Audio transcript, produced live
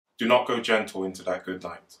Do not go gentle into that good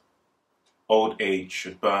night. Old age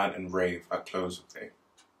should burn and rave at close of day.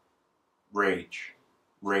 Rage,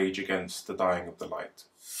 rage against the dying of the light.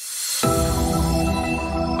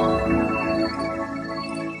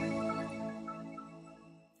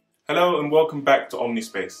 Hello and welcome back to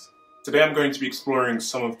OmniSpace. Today I'm going to be exploring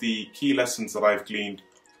some of the key lessons that I've gleaned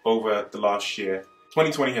over the last year.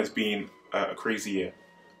 2020 has been a crazy year.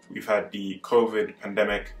 We've had the COVID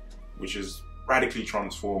pandemic, which has radically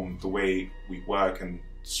transformed the way we work and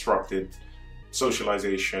disrupted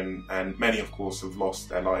socialization, and many of course have lost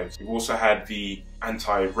their lives. We've also had the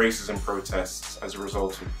anti-racism protests as a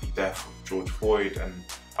result of the death of George Floyd and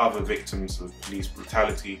other victims of police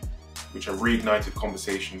brutality, which have reignited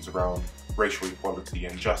conversations around racial equality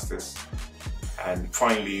and justice. And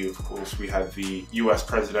finally, of course, we had the US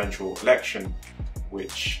presidential election,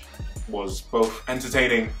 which was both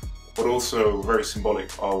entertaining but also very symbolic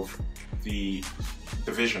of the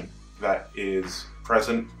division that is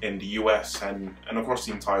present in the US and across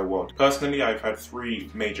the entire world. Personally, I've had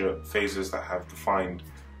three major phases that have defined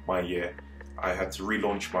my year. I had to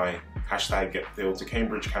relaunch my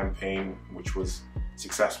 #GetTheOldToCambridge campaign, which was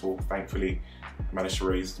successful. Thankfully, I managed to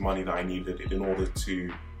raise the money that I needed in order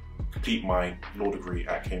to complete my law degree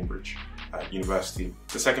at Cambridge University.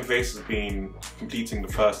 The second phase has been completing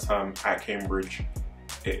the first term at Cambridge.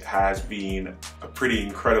 It has been a pretty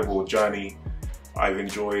incredible journey. I've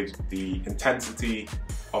enjoyed the intensity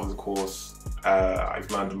of the course.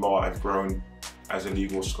 I've learned a lot. I've grown as a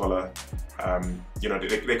legal scholar. You know,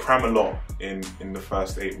 they cram a lot in the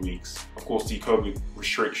first 8 weeks. Of course, the COVID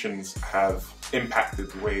restrictions have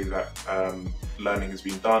impacted the way that learning has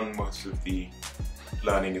been done. Most of the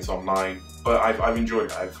learning is online, but I've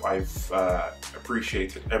enjoyed it. I've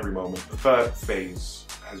appreciated every moment. The third phase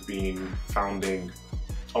has been founding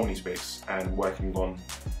OmniSpace and working on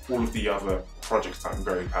all of the other projects that I'm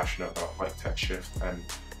very passionate about, like TechShift and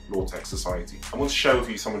LawTech Society. I want to share with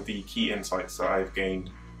you some of the key insights that I've gained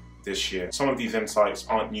this year. Some of these insights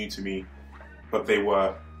aren't new to me, but they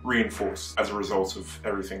were reinforced as a result of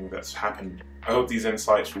everything that's happened. I hope these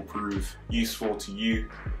insights will prove useful to you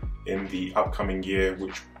in the upcoming year,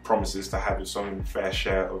 which promises to have its own fair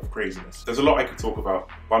share of craziness. There's a lot I could talk about,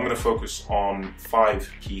 but I'm going to focus on 5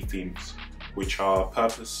 key themes, which are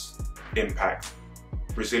purpose, impact,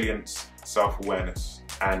 resilience, self-awareness,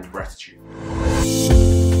 and gratitude.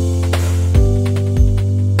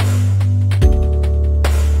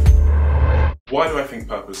 Why do I think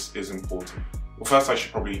purpose is important? Well, first I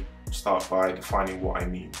should probably start by defining what I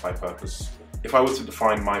mean by purpose. If I were to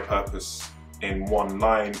define my purpose in one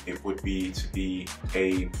line, it would be to be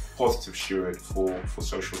a positive steward for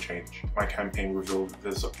social change. My campaign revealed that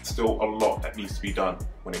there's still a lot that needs to be done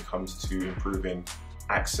when it comes to improving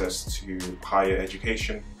access to higher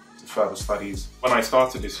education, to further studies. When I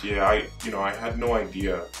started this year, I had no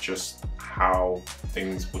idea just how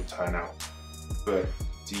things would turn out. But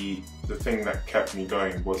the thing that kept me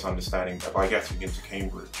going was understanding that by getting into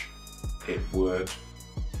Cambridge, it would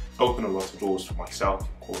open a lot of doors for myself.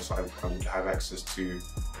 Of course, I would have access to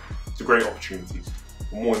great opportunities.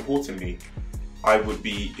 But more importantly, I would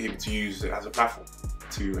be able to use it as a platform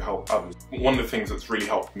to help others. One of the things that's really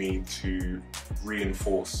helped me to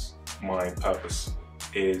reinforce my purpose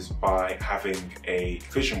is by having a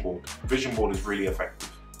vision board. A vision board is really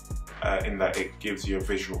effective in that it gives you a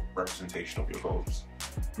visual representation of your goals.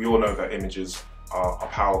 We all know that images are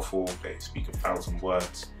powerful, they speak 1,000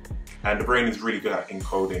 words. And the brain is really good at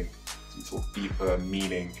encoding the sort of deeper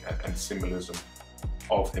meaning and symbolism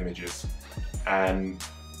of images. And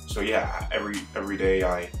so yeah, every day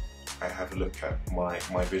I have a look at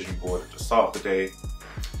my vision board at the start of the day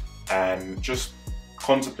and just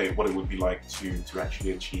contemplate what it would be like to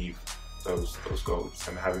actually achieve those goals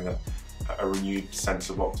and having a renewed sense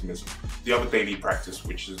of optimism. The other daily practice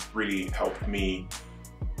which has really helped me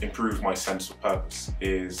improve my sense of purpose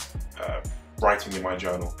is writing in my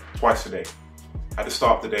journal twice a day. At the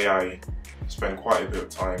start of the day, I spend quite a bit of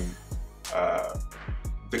time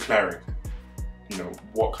declaring,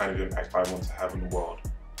 what kind of impact I want to have in the world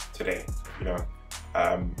today.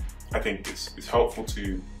 I think it's helpful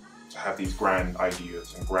to have these grand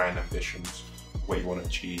ideas and grand ambitions, what you want to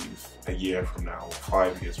achieve a year from now, or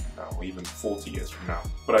 5 years from now, or even 40 years from now.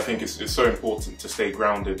 But I think it's so important to stay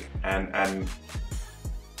grounded and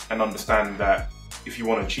understand that if you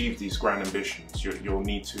want to achieve these grand ambitions, you'll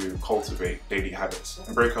need to cultivate daily habits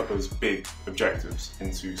and break up those big objectives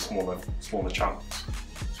into smaller chunks.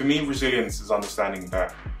 For me, resilience is understanding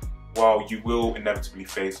that while you will inevitably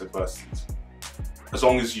face adversities, as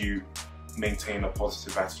long as you maintain a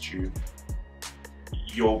positive attitude,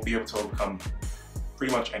 you'll be able to overcome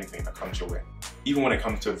pretty much anything that comes your way. even when it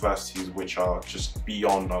comes to adversities which are just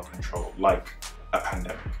beyond our control, like a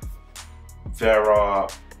pandemic, there are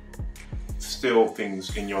still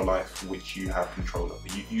things in your life which you have control over.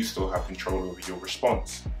 You still have control over your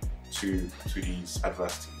response to these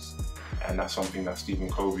adversities. And that's something that Stephen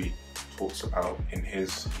Covey talks about in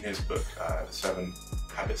his book, The 7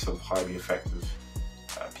 Habits of Highly Effective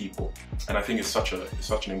People. And I think it's such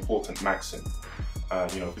an important maxim.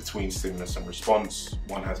 Between stimulus and response,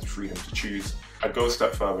 one has the freedom to choose. I'd go a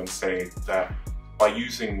step further and say that by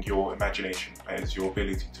using your imagination as your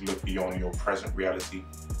ability to look beyond your present reality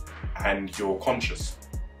and your conscious,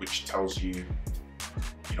 which tells you,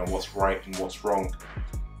 what's right and what's wrong,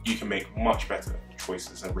 you can make much better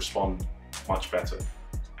choices and respond much better.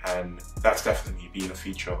 And that's definitely been a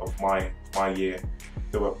feature of my year.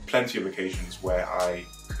 There were plenty of occasions where I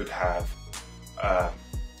could have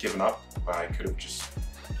given up, where I could have just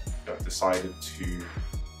decided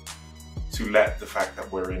to let the fact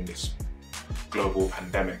that we're in this global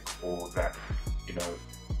pandemic, or that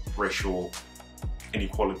racial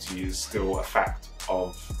inequality is still a fact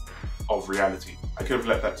of reality. I could have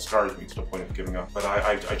let that discourage me to the point of giving up, but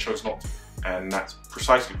I chose not to, and that's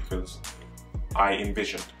precisely because I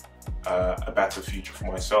envisioned a better future for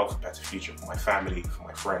myself, a better future for my family, for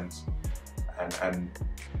my friends, and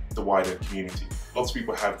the wider community. Lots of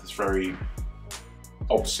people have this very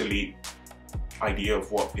obsolete idea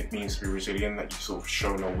of what it means to be resilient, that you sort of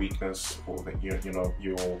show no weakness, or that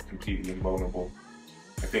you're completely invulnerable.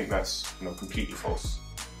 I think that's completely false.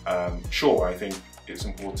 Sure, I think it's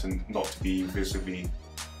important not to be visibly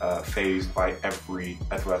fazed by every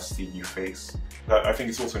adversity you face. But I think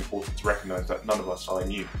it's also important to recognize that none of us are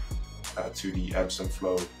immune to the ebbs and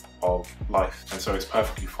flow of life, and so it's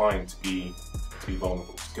perfectly fine to be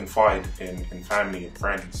vulnerable, to confide in family and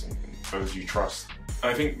friends and those you trust.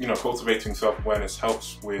 And I think cultivating self-awareness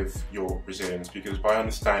helps with your resilience, because by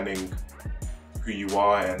understanding who you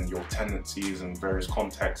are and your tendencies in various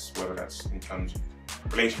contexts, whether that's in terms of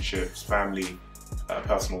relationships, family,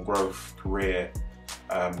 personal growth, career,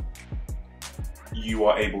 you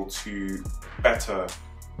are able to better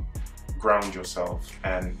ground yourself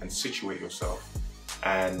and situate yourself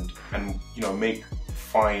and make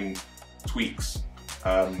fine tweaks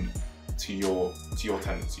to your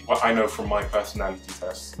tendency. Well, I know from my personality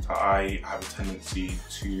test that I have a tendency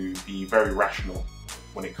to be very rational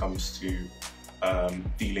when it comes to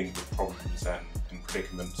dealing with problems and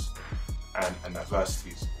predicaments and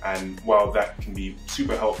adversities. And while that can be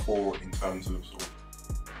super helpful in terms of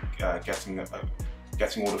getting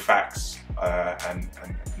all the facts and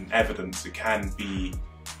evidence, it can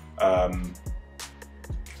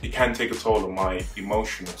take a toll on my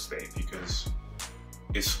emotional state, because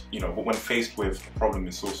it's when faced with a problem,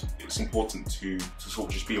 it's important to sort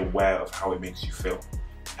of just be aware of how it makes you feel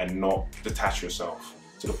and not detach yourself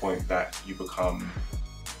to the point that you become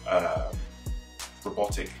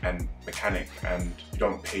robotic and mechanic, and you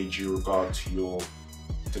don't pay due regard to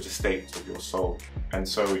the state of your soul. And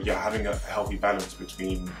so having a healthy balance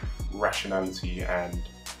between rationality and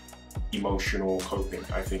emotional coping,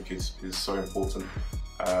 I think is so important,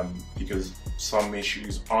 because some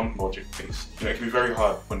issues aren't logic-based. It can be very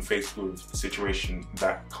hard when faced with a situation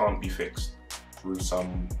that can't be fixed through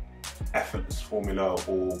some effortless formula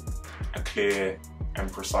or a clear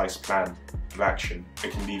and precise plan of action.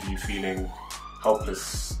 It can leave you feeling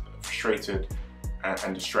helpless, frustrated,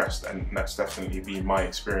 and distressed, and that's definitely been my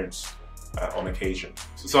experience on occasion.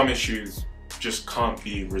 So some issues just can't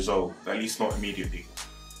be resolved, at least not immediately,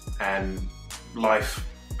 and life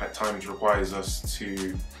at times requires us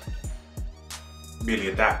to merely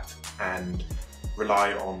adapt and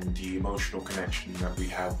rely on the emotional connection that we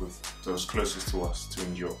have with those closest to us to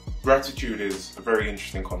endure. Gratitude is a very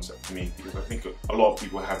interesting concept for me, because I think a lot of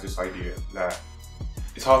people have this idea that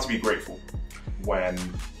it's hard to be grateful when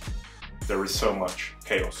there is so much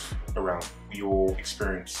chaos around. We all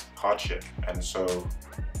experience hardship, and so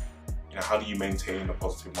how do you maintain a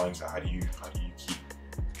positive mindset? How do you keep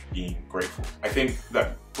being grateful? I think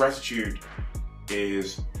that gratitude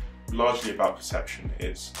is largely about perception.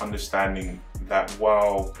 It's understanding that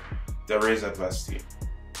while there is adversity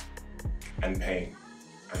and pain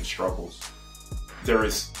and struggles, there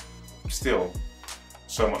is still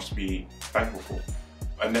so much to be thankful for.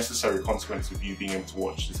 A necessary consequence of you being able to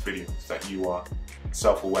watch this video is that you are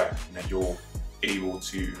self-aware and that you're able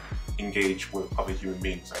to engage with other human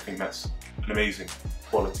beings. I think that's an amazing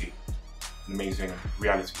quality, an amazing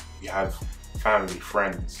reality. We have family,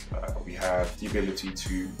 friends, we have the ability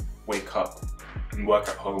to wake up and work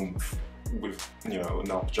at home with, you know, in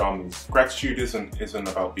our pajamas. Gratitude isn't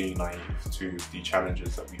about being naive to the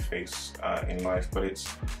challenges that we face in life, but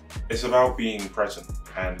it's about being present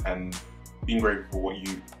and being grateful for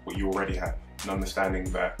what you already have, and understanding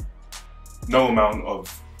that no amount of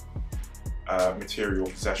material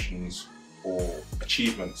possessions or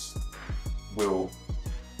achievements will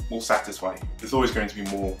satisfy you. There's always going to be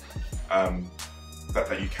more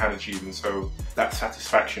that you can achieve, and so that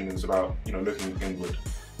satisfaction is about, you know, looking inward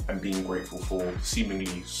and being grateful for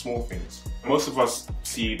seemingly small things. Most of us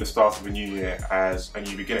see the start of a new year as a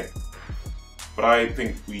new beginning, but I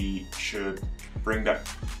think we should bring that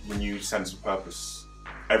renewed sense of purpose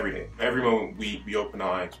every day. Every moment we open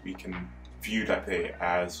our eyes, we can view that day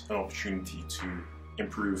as an opportunity to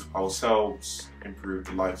improve ourselves, improve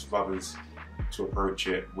the lives of others, to approach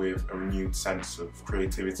it with a renewed sense of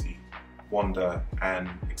creativity, wonder and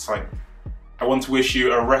excitement. I want to wish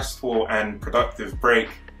you a restful and productive break,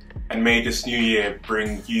 and may this new year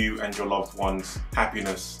bring you and your loved ones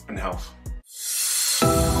happiness and health.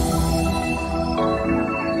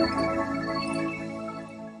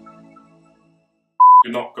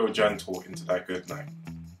 Do not go gentle into that good night.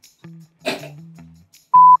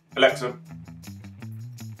 Alexa,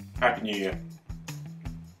 Happy New Year.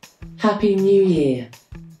 Happy New Year.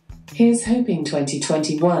 Here's hoping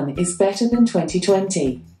 2021 is better than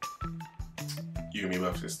 2020. You and me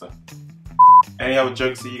both, sister. Any other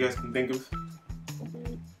jokes that you guys can think of?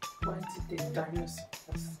 Why did the dinosaurs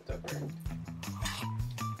cross the road?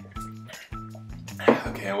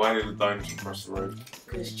 Okay, why did the dinosaur cross the road?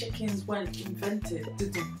 Because chickens weren't invented,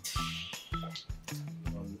 didn't.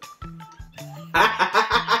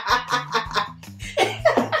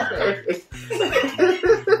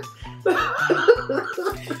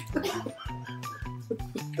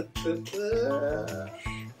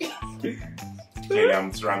 Clearly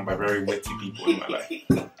I'm surrounded by very witty people in my life.